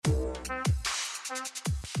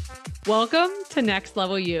Welcome to Next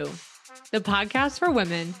Level You, the podcast for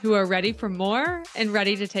women who are ready for more and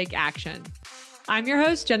ready to take action. I'm your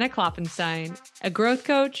host, Jenna Kloppenstein, a growth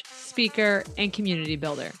coach, speaker, and community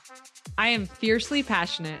builder. I am fiercely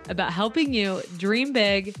passionate about helping you dream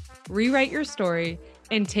big, rewrite your story,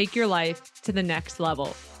 and take your life to the next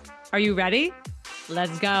level. Are you ready?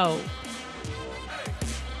 Let's go.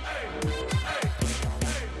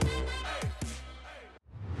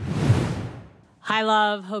 Hi,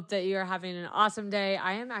 love. Hope that you are having an awesome day.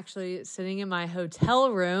 I am actually sitting in my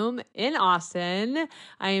hotel room in Austin.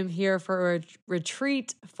 I am here for a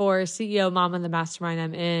retreat for CEO Mama, the mastermind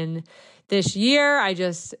I'm in this year. I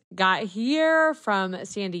just got here from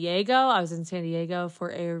San Diego. I was in San Diego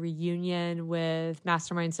for a reunion with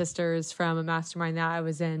mastermind sisters from a mastermind that I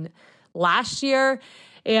was in last year.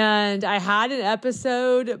 And I had an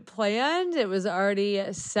episode planned. It was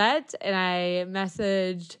already set, and I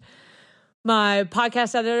messaged my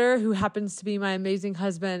podcast editor, who happens to be my amazing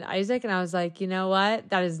husband, Isaac. And I was like, you know what?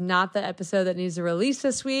 That is not the episode that needs to release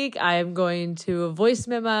this week. I am going to voice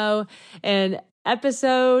memo an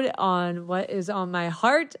episode on what is on my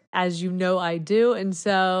heart, as you know I do. And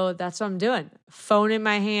so that's what I'm doing. Phone in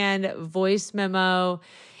my hand, voice memo.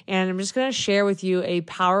 And I'm just going to share with you a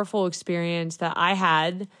powerful experience that I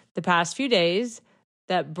had the past few days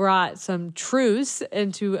that brought some truths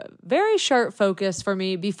into very sharp focus for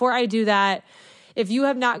me. Before I do that, if you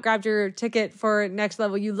have not grabbed your ticket for Next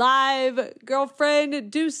Level You Live,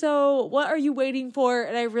 girlfriend, do so. What are you waiting for?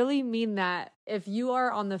 And I really mean that. If you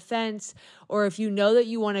are on the fence, or if you know that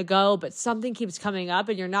you want to go, but something keeps coming up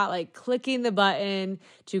and you're not like clicking the button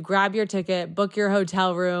to grab your ticket, book your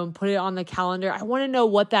hotel room, put it on the calendar, I want to know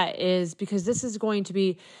what that is, because this is going to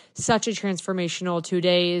be such a transformational 2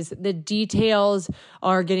 days. The details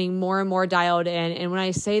are getting more and more dialed in. And when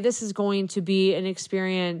I say this is going to be an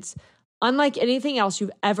experience unlike anything else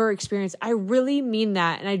you've ever experienced, I really mean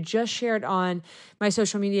that. And I just shared on my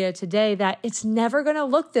social media today that it's never going to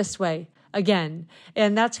look this way again.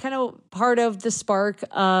 And that's kind of part of the spark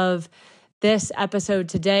of this episode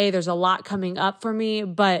today. There's a lot coming up for me,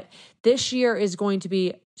 but this year is going to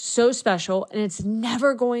be so special, and it's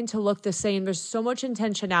never going to look the same. There's so much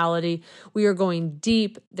intentionality. We are going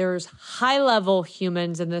deep. There's high-level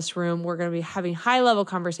humans in this room. We're going to be having high-level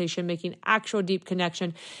conversation, making actual deep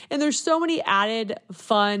connection. And there's so many added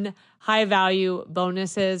fun, high-value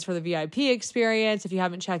bonuses for the VIP experience. If you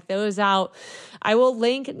haven't checked those out, I will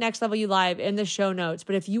link Next Level You Live in the show notes.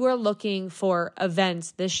 But if you are looking for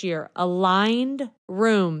events this year, aligned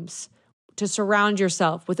rooms to surround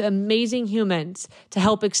yourself with amazing humans to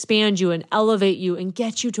help expand you and elevate you and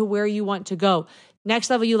get you to where you want to go, Next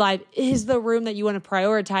Level You Live is the room that you want to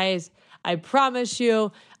prioritize. I promise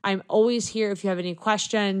you, I'm always here if you have any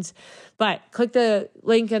questions. But click the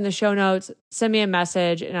link in the show notes, send me a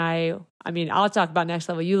message, and I'll talk about Next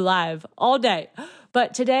Level You Live all day.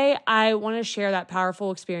 But today, I want to share that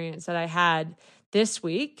powerful experience that I had this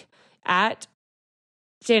week at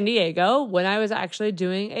San Diego when I was actually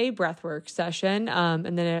doing a breathwork session, and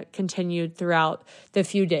then it continued throughout the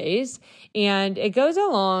few days. And it goes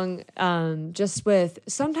along just with,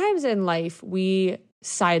 sometimes in life, we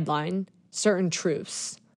sideline certain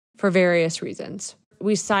truths for various reasons.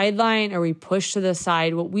 We sideline, or we push to the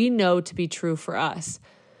side what we know to be true for us.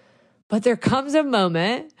 But there comes a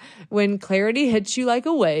moment when clarity hits you like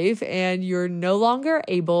a wave and you're no longer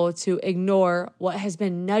able to ignore what has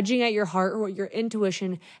been nudging at your heart or what your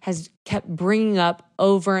intuition has kept bringing up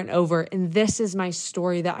over and over. And this is my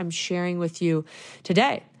story that I'm sharing with you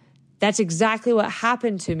today. That's exactly what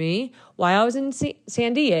happened to me while I was in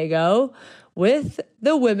San Diego with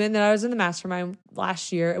the women that I was in the mastermind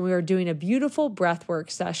last year. And we were doing a beautiful breathwork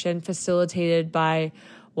session facilitated by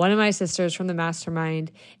one of my sisters from the mastermind,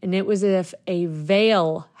 and it was as if a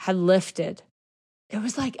veil had lifted. It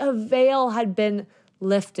was like a veil had been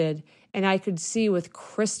lifted, and I could see with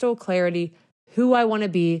crystal clarity who I want to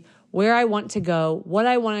be, where I want to go, what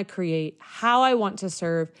I want to create, how I want to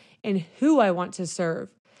serve, and who I want to serve.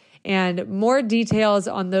 And more details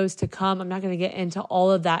on those to come. I'm not going to get into all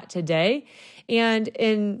of that today. And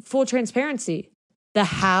in full transparency, the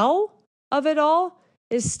how of it all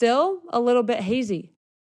is still a little bit hazy.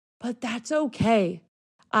 But that's okay.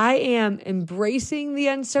 I am embracing the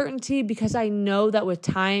uncertainty because I know that with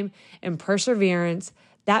time and perseverance,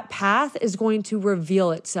 that path is going to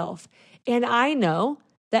reveal itself. And I know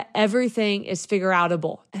that everything is figure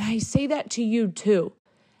outable. And I say that to you too.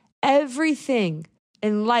 Everything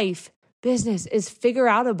in life, business is figure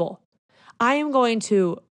outable. I am going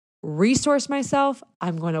to resource myself.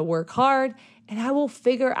 I'm going to work hard, and I will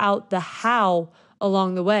figure out the how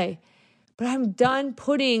along the way. But I'm done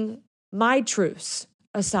putting my truths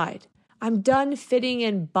aside. I'm done fitting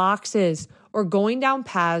in boxes or going down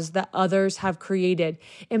paths that others have created.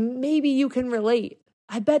 And maybe you can relate.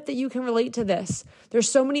 I bet that you can relate to this.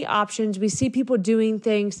 There's so many options. We see people doing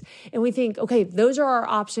things and we think, okay, those are our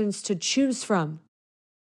options to choose from.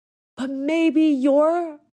 But maybe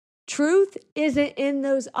your truth isn't in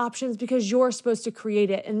those options because you're supposed to create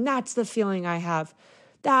it. And that's the feeling I have.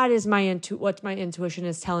 That is what my intuition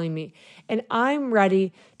is telling me. And I'm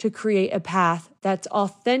ready to create a path that's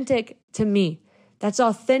authentic to me, that's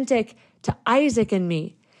authentic to Isaac and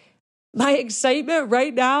me. My excitement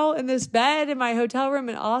right now in this bed in my hotel room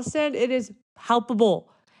in Austin, it is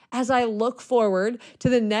palpable as I look forward to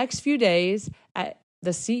the next few days at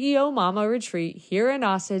the CEO Mama Retreat here in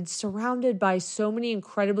Austin, surrounded by so many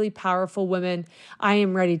incredibly powerful women. I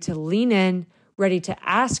am ready to lean in, ready to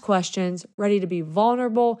ask questions, ready to be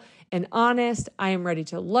vulnerable and honest. I am ready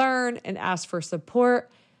to learn and ask for support.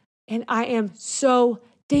 And I am so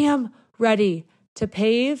damn ready to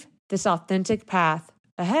pave this authentic path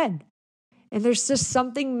ahead. And there's just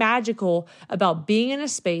something magical about being in a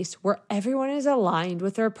space where everyone is aligned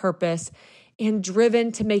with their purpose and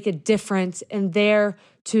driven to make a difference and there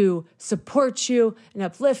to support you and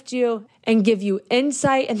uplift you and give you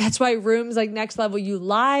insight. And that's why rooms like Next Level You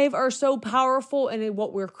Live are so powerful. And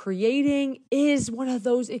what we're creating is one of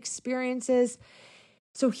those experiences.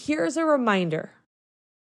 So here's a reminder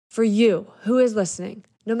for you who is listening.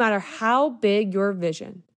 No matter how big your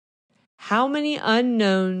vision, how many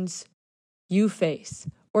unknowns you face,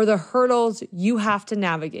 or the hurdles you have to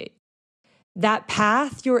navigate, that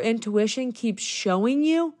path your intuition keeps showing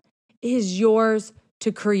you is yours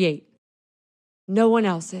to create. No one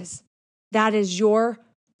else's. That is your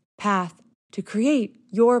path to create,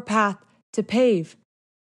 your path to pave.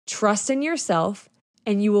 Trust in yourself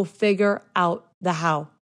and you will figure out the how.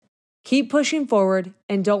 Keep pushing forward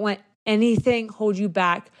and don't let anything hold you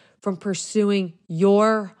back from pursuing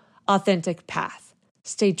your authentic path.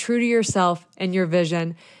 Stay true to yourself and your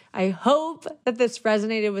vision. I hope that this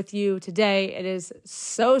resonated with you today. It is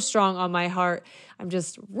so strong on my heart. I'm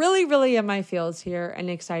just really, really in my feels here and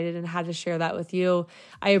excited and had to share that with you.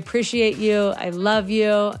 I appreciate you. I love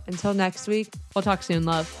you. Until next week, we'll talk soon,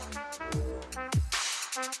 love.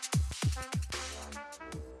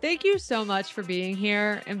 Thank you so much for being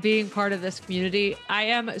here and being part of this community. I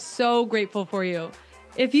am so grateful for you.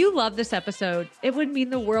 If you love this episode, it would mean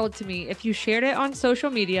the world to me if you shared it on social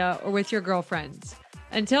media or with your girlfriends.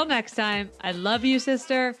 Until next time, I love you,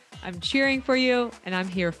 sister. I'm cheering for you and I'm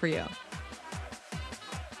here for you.